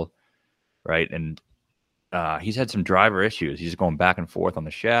the middle, right? And he's had some driver issues. He's just going back and forth on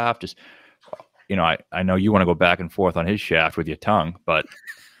the shaft. Just, you know, I know you want to go back and forth on his shaft with your tongue, but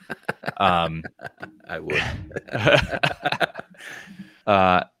I would.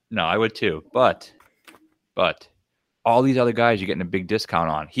 No, I would too. But all these other guys you're getting a big discount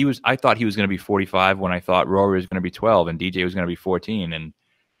on. I thought he was going to be 45 when I thought Rory was going to be 12 and DJ was going to be 14.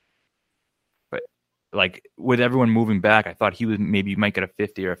 But like with everyone moving back, I thought maybe might get a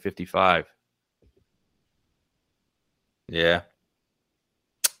 50 or a 55. Yeah.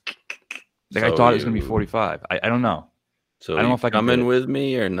 Like I thought it was going to be 45. I don't know. So I don't know if I can come in with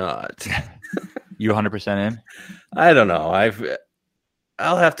me or not. You 100% in? I don't know.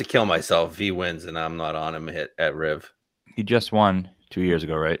 I'll have to kill myself if he wins and I'm not on him at Riv. He just won 2 years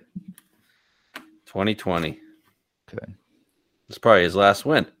ago, right? 2020. Okay. It's probably his last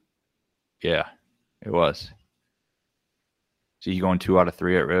win. Yeah, it was. So you going 2 out of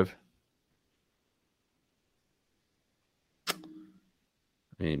 3 at Riv? I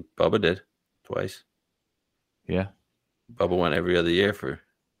mean, Bubba did twice. Yeah. Bubba went every other year for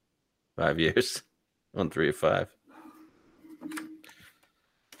 5 years. Won 3 of 5.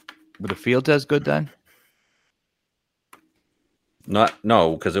 But the field's as good then?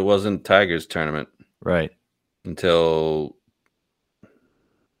 No, because it wasn't Tiger's tournament. Right. Until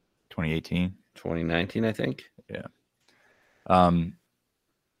 2018. 2019, I think. Yeah.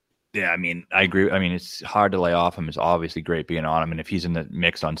 Yeah, I mean, I agree. I mean, it's hard to lay off him. It's obviously great being on him. And if he's in the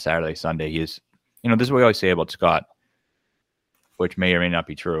mix on Saturday, Sunday, he is, this is what we always say about Scott, which may or may not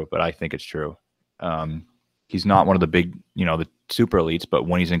be true, but I think it's true. He's not one of the big, the super elites, but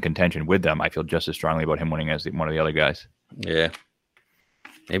when he's in contention with them, I feel just as strongly about him winning as one of the other guys. Yeah.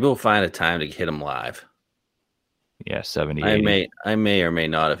 Maybe we'll find a time to hit him live. Yeah, 70. I may or may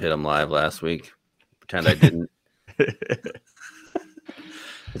not have hit him live last week. Pretend I didn't.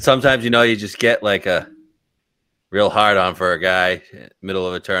 But sometimes, you just get like a real hard on for a guy middle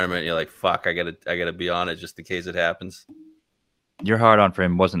of a tournament. And you're like, fuck, I gotta be on it just in case it happens. Your hard on for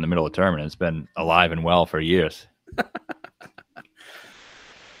him wasn't in the middle of the tournament. It's been alive and well for years.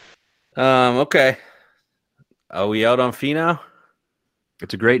 Okay. Are we out on fee now?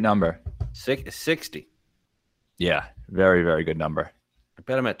 It's a great number. 60. Yeah, very, very good number. I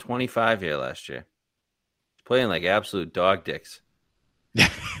bet him at 25 here last year. He's playing like absolute dog dicks.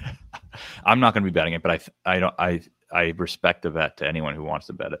 I'm not going to be betting it, but I respect the bet to anyone who wants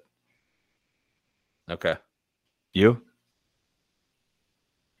to bet it. Okay. You?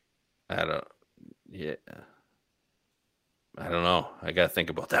 I don't know. I got to think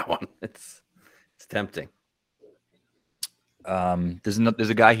about that one. It's tempting. There's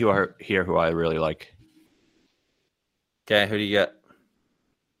a guy here who I really like. Okay, who do you got?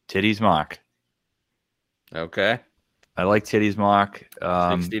 Titties Mark. Okay. I like Titties Mark.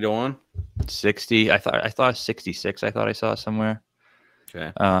 60 to 1? 60. I thought 66. I thought I saw somewhere.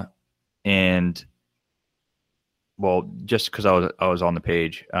 Okay. And well, just because I was on the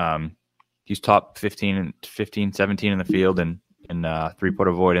page, he's top 15, 17 in the field and in 3-putt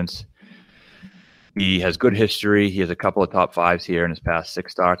avoidance. He has good history. He has a couple of top 5s here in his past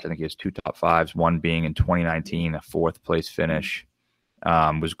 6 starts. I think he has 2 top 5s, one being in 2019, a 4th place finish.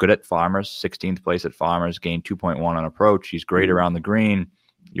 Was good at Farmers, 16th place at Farmers, gained 2.1 on approach. He's great around the green.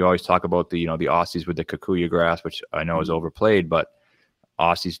 You always talk about the Aussies with the Kikuyu grass, which I know is overplayed, but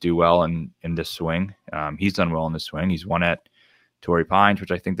Aussies do well in this swing. He's done well in this swing. He's won at Torrey Pines,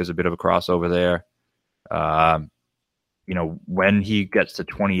 which I think there's a bit of a crossover there. When he gets to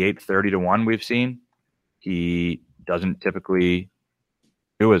 28, 30 to 1, we've seen, he doesn't typically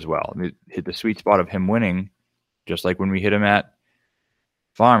do as well. I mean, hit the sweet spot of him winning, just like when we hit him at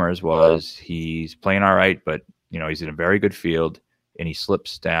Farmers, was he's playing all right, but he's in a very good field, and he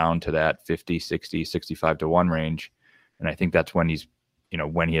slips down to that 50, 60, 65 to 1 range. And I think that's when he's,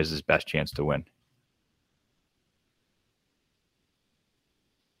 when he has his best chance to win.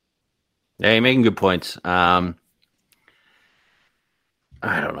 Yeah, you're making good points. I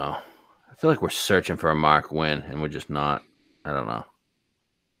don't know. I feel like we're searching for a Mark win, and we're just not. I don't know.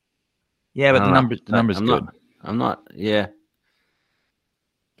 Yeah, but the numbers good. I'm not. Yeah.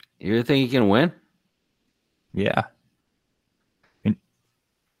 You really think he can win? Yeah. I mean,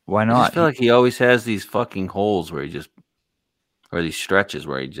 why not? I just feel like he always has these fucking holes where or these stretches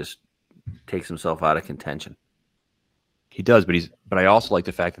where he just takes himself out of contention. He does, but I also like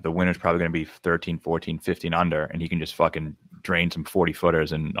the fact that the winner's probably going to be 13, 14, 15 under, and he can just fucking drain some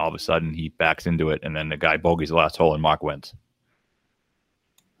 40-footers, and all of a sudden he backs into it, and then the guy bogeys the last hole, and Mark wins.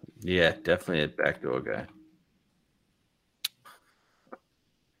 Yeah, definitely a backdoor guy.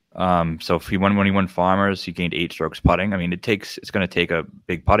 So if when he won Farmers, he gained 8 strokes putting. I mean, it's going to take a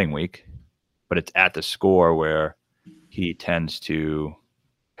big putting week, but it's at the score where he tends to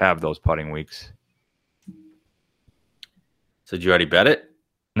have those putting weeks. So did you already bet it?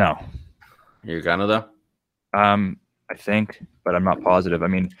 No. You're gonna though? I think, but I'm not positive. I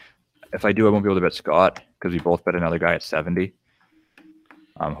mean, if I do, I won't be able to bet Scott because we both bet another guy at 70,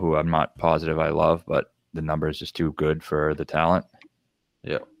 who I'm not positive I love, but the number is just too good for the talent.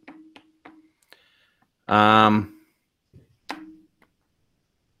 Yep. I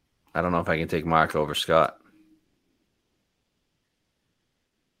don't know if I can take Mark over Scott.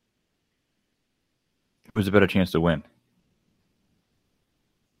 Who's a better chance to win?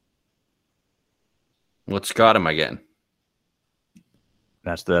 What Scott am I getting?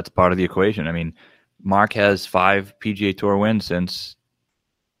 That's part of the equation. I mean, Mark has 5 PGA Tour wins since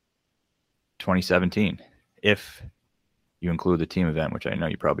 2017, if you include the team event, which I know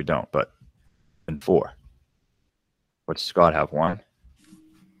you probably don't, but and 4. What's Scott have? 1?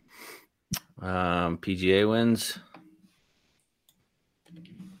 PGA wins.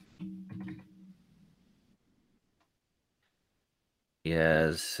 He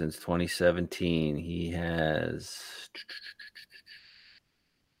has since 2017. He has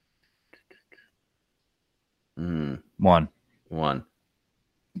 1.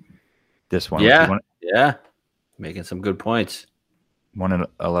 This one. Yeah. Making some good points. 1 at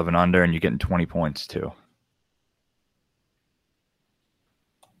 11 under, and you're getting 20 points too.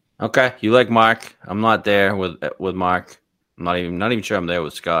 Okay, you like Mark. I'm not there with Mark. I'm not even sure I'm there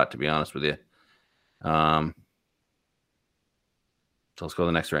with Scott, to be honest with you. So let's go to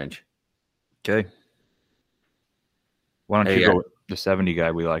the next range. Okay. Why don't you go with the 70 guy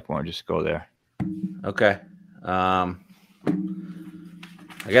we like? Why don't you just go there? Okay. I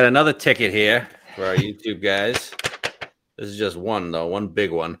got another ticket here for our YouTube guys. This is just one, though. One big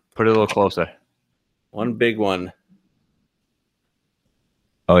one. Put it a little closer. One big one.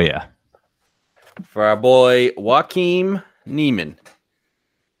 Oh, yeah. For our boy, Joaquin Niemann.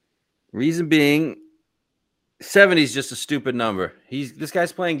 Reason being, 70 is just a stupid number. This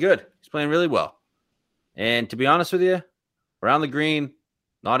guy's playing good. He's playing really well. And to be honest with you, around the green,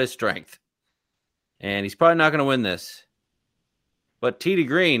 not his strength. And he's probably not going to win this. But tee to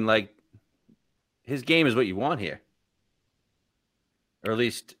green, like, his game is what you want here. Or at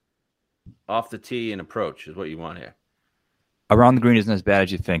least off the tee and approach is what you want here. Around the green isn't as bad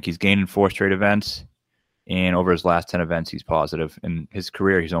as you think. He's gained in 4 straight events. And over his last 10 events, he's positive. In his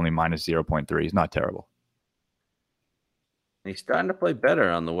career, he's only minus 0.3. He's not terrible. He's starting to play better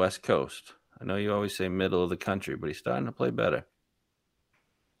on the West Coast. I know you always say middle of the country, but he's starting to play better.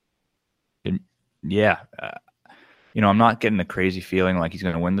 Yeah. I'm not getting the crazy feeling like he's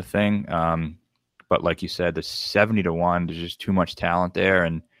going to win the thing. But like you said, the 70 to 1, there's just too much talent there.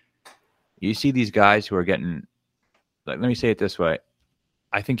 And you see these guys who are getting, let me say it this way.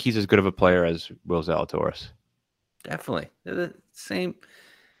 I think he's as good of a player as Will Zalatoris. Definitely. They're the same.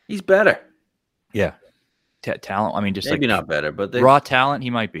 He's better. Yeah. Talent. I mean, just maybe like not better, but raw talent, he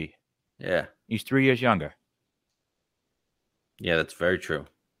might be. Yeah. He's 3 years younger. Yeah, that's very true.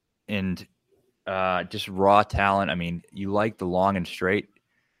 And just raw talent. I mean, you like the long and straight.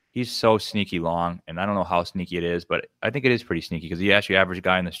 He's so sneaky long, and I don't know how sneaky it is, but I think it is pretty sneaky because he actually average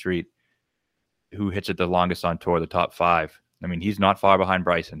guy in the street who hits it the longest on tour, the top 5. I mean, he's not far behind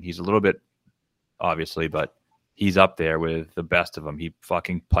Bryson. He's a little bit, obviously, but he's up there with the best of them. He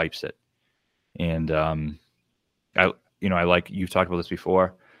fucking pipes it. And I like, you've talked about this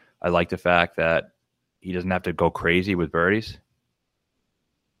before. I like the fact that he doesn't have to go crazy with birdies.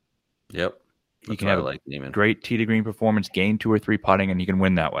 Yep. He can have a great tee to green performance, gain 2 or 3 putting, and he can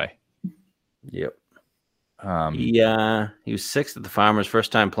win that way. Yep. He was 6th at the Farmers,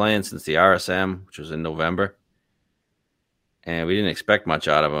 first time playing since the RSM, which was in November. And we didn't expect much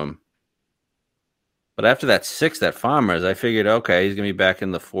out of him. But after that 6th at Farmers, I figured, okay, he's going to be back in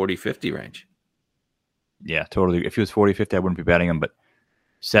the 40-50 range. Yeah, totally. If he was 40-50, I wouldn't be betting him, but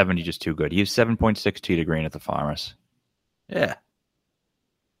 70 just too good. He was 7.6 tee to green at the Farmers. Yeah.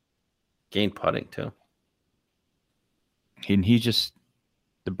 Gained putting, too. He just,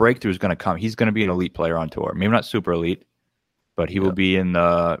 the breakthrough is going to come. He's going to be an elite player on tour. Maybe not super elite, but he will be in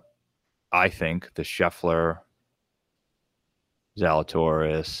the Scheffler,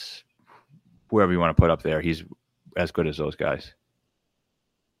 Zalatoris, whoever you want to put up there. He's as good as those guys.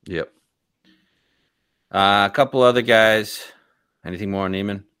 Yep. A couple other guys. Anything more on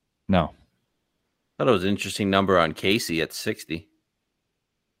Neiman? No. Thought it was an interesting number on Casey at 60.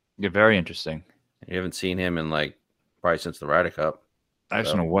 Yeah, very interesting. You haven't seen him in probably since the Ryder Cup. I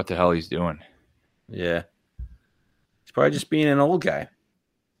just don't know what the hell he's doing. Yeah. He's probably just being an old guy.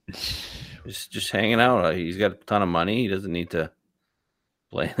 just hanging out. He's got a ton of money. He doesn't need to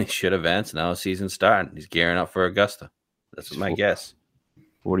play any shit events. Now the season's starting. He's gearing up for Augusta. That's my guess.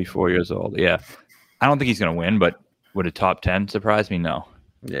 44 years old. Yeah. I don't think he's going to win, but would a top 10 surprise me? No.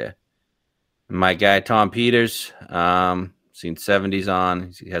 Yeah. My guy, Tom Peters, seen 70s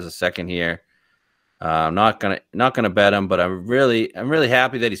on. He has a second here. I'm not gonna bet him, but I'm really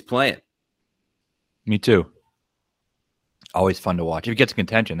happy that he's playing. Me too. Always fun to watch. If he gets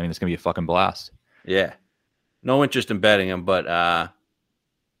contention, then it's gonna be a fucking blast. Yeah. No interest in betting him, but I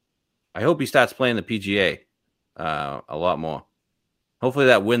hope he starts playing the PGA a lot more. Hopefully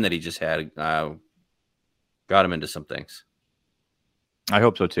that win that he just had got him into some things. I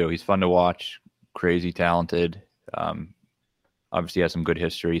hope so too. He's fun to watch. Crazy talented. Obviously has some good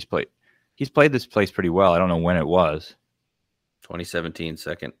history. He's played this place pretty well. I don't know when it was. 2017,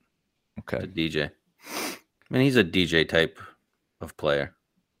 second. Okay. To DJ. I mean, he's a DJ type of player.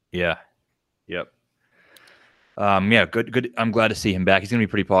 Yeah. Yep. Yeah, good. I'm glad to see him back. He's going to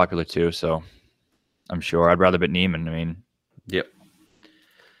be pretty popular too, so I'm sure. I'd rather bet Neiman. I mean. Yep.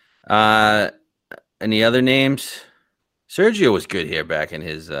 Any other names? Sergio was good here back in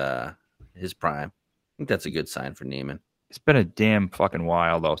his prime. I think that's a good sign for Neiman. It's been a damn fucking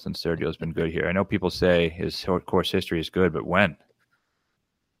while, though, since Sergio's been good here. I know people say his course history is good, but when?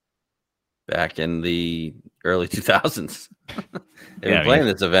 Back in the early 2000s. They've been playing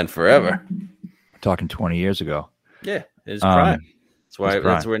this event forever. We're talking 20 years ago. Yeah, his prime.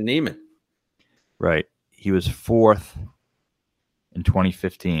 That's where Neiman. Right. He was 4th in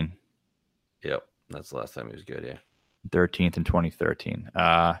 2015. Yep, that's the last time he was good, yeah. 13th in 2013.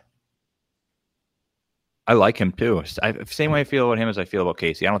 I like him too. Same way I feel about him as I feel about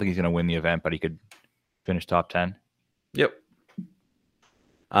Casey. I don't think he's going to win the event, but he could finish top 10. Yep.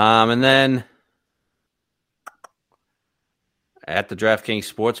 And then at the DraftKings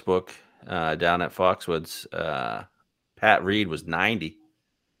Sportsbook down at Foxwoods, Pat Reed was 90.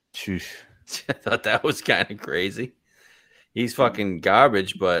 Sheesh. I thought that was kind of crazy. He's fucking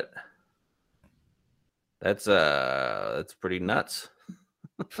garbage, but that's pretty nuts.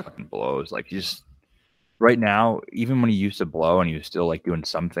 Fucking blows. Like he's right now, even when he used to blow and he was still like doing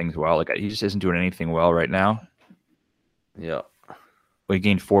some things well, like he just isn't doing anything well right now. Yeah. Well, he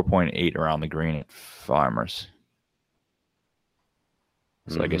gained 4.8 around the green at Farmers.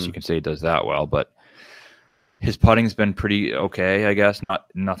 So I guess you can say he does that well, but his putting's been pretty okay, I guess.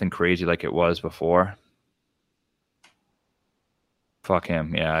 Nothing crazy like it was before. Fuck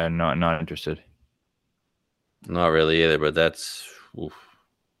him. Yeah, I'm not interested. Not really either, but that's... Oof.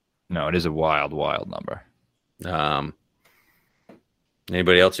 No, it is a wild, wild number.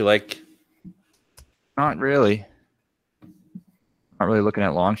 Anybody else you like? Not really. Not really looking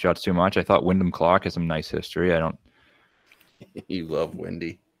at long shots too much. I thought Wyndham Clark has some nice history. I don't... You love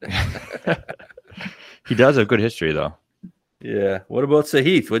Windy. He does have good history, though. Yeah. What about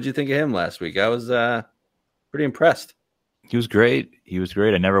Sahith? What'd you think of him last week? I was pretty impressed. He was great.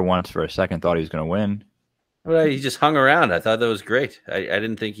 I never once for a second thought he was going to win. Well, he just hung around. I thought that was great. I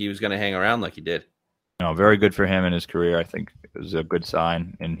didn't think he was going to hang around like he did. No, very good for him in his career. I think it was a good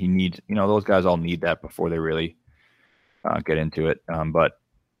sign. And he needs, those guys all need that before they really get into it. But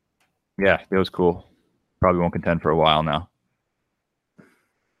Yeah, it was cool. Probably won't contend for a while now. If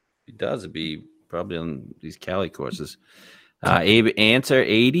he does, it'd be probably on these Cali courses. Abe Answer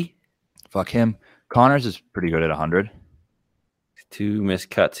 80. Fuck him. Connors is pretty good at 100. 2 missed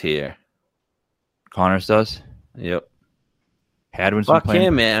cuts here. Connors does. Yep. Hadwin's Fuck been playing.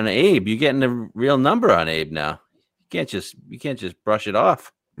 him, man. Abe, you're getting a real number on Abe now. You can't just brush it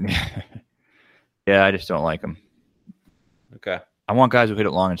off. Yeah, I just don't like him. Okay. I want guys who hit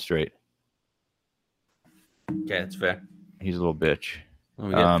it long and straight. Okay, that's fair. He's a little bitch. Well,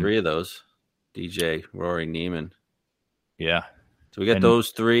 we got 3 of those. DJ, Rory, Neiman. Yeah. So we got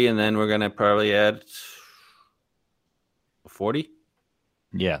those 3, and then we're gonna probably add 40.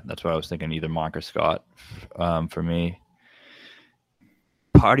 Yeah, that's what I was thinking. Either Mark or Scott. For me,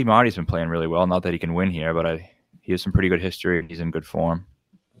 Party Marty's been playing really well. Not that he can win here, but he has some pretty good history and he's in good form.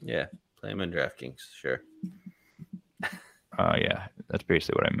 Yeah, play him in DraftKings, sure. Yeah, that's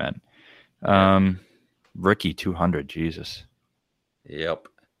basically what I meant. Ricky 200, Jesus. Yep.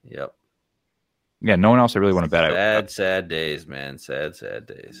 Yeah, no one else I really want to bet. Sad days, man. Sad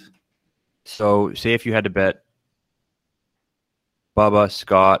days. So, say if you had to bet Bubba,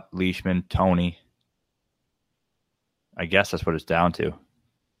 Scott, Leishman, Tony. I guess that's what it's down to.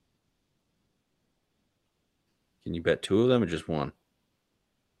 Can you bet 2 of them or just 1?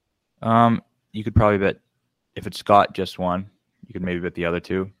 You could probably bet, if it's Scott, just 1. You could maybe bet the other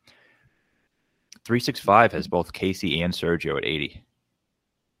 2. 365 has both Casey and Sergio at 80.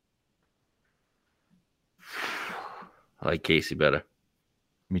 I like Casey better.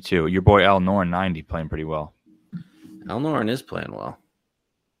 Me too. Your boy Al Norn, 90, playing pretty well. Al Norn is playing well.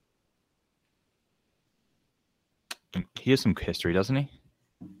 He has some history, doesn't he?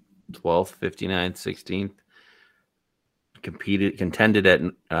 12th, 59th, 16th.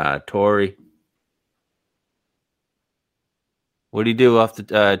 Contended at Torrey. What did he do off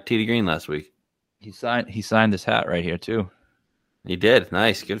the tee to green last week? He signed this hat right here too. He did.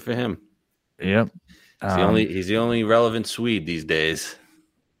 Nice. Good for him. Yep. He's the only relevant Swede these days.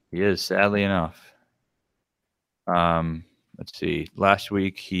 He is, sadly enough. Let's see. Last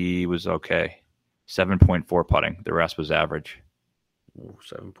week he was okay. 7.4 putting. The rest was average. Ooh,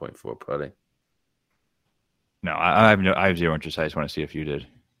 7.4 putting. No, I have zero interest. I just want to see if you did.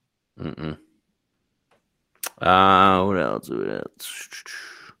 Mm-mm. What else?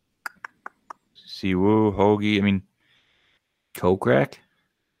 Siwoo, Hoagie. I mean, Kokrak?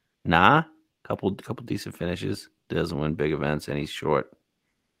 Nah. Couple decent finishes. Doesn't win big events, and he's short.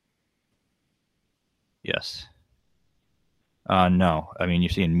 yes. No. I mean, you're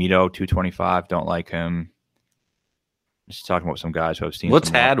seeing Mito, 225. Don't like him. Just talking about some guys who I've seen. What's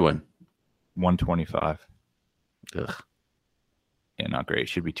Hadwin? 125. Ugh. Yeah, not great.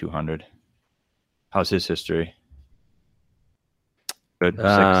 Should be 200. How's his history? Good.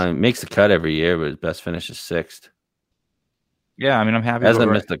 Makes the cut every year, but his best finish is 6th. Yeah, I mean, I'm happy.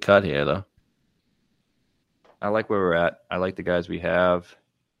 Hasn't missed the cut here, though. I like where we're at. I like the guys we have.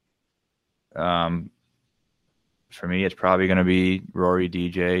 For me, it's probably going to be Rory,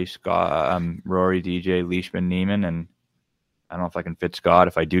 DJ, Scott, Rory, DJ, Leishman, Neiman, and I don't know if I can fit Scott.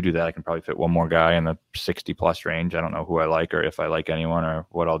 If I do that, I can probably fit one more guy in the 60-plus range. I don't know who I like or if I like anyone or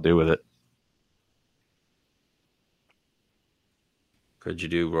what I'll do with it. Could you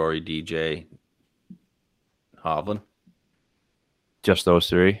do Rory, DJ, Hovland? Just those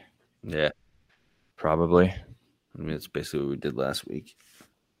 3? Yeah. Probably. I mean, it's basically what we did last week.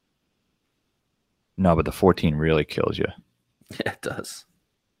 No, but the 14 really kills you. Yeah, it does.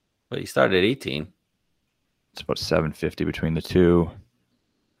 Well, you started at 18. It's about 750 between the 2.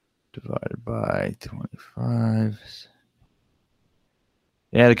 Divided by 25.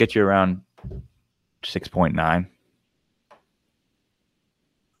 Yeah, to get you around 6.9.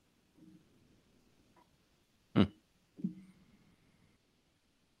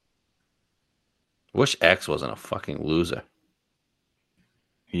 Wish X wasn't a fucking loser.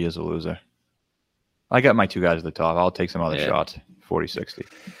 He is a loser. I got my 2 guys at the top. I'll take some other shots. 40-60.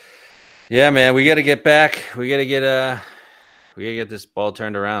 Yeah, man, we got to get back. We got to get this ball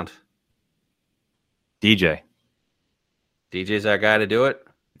turned around. DJ's our guy to do it.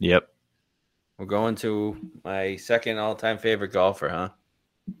 Yep. We're going to my second all-time favorite golfer, huh?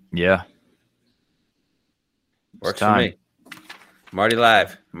 Yeah. Works for me. Marty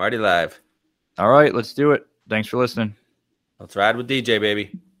live. All right, let's do it. Thanks for listening. Let's ride with DJ,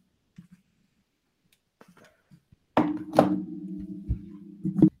 baby.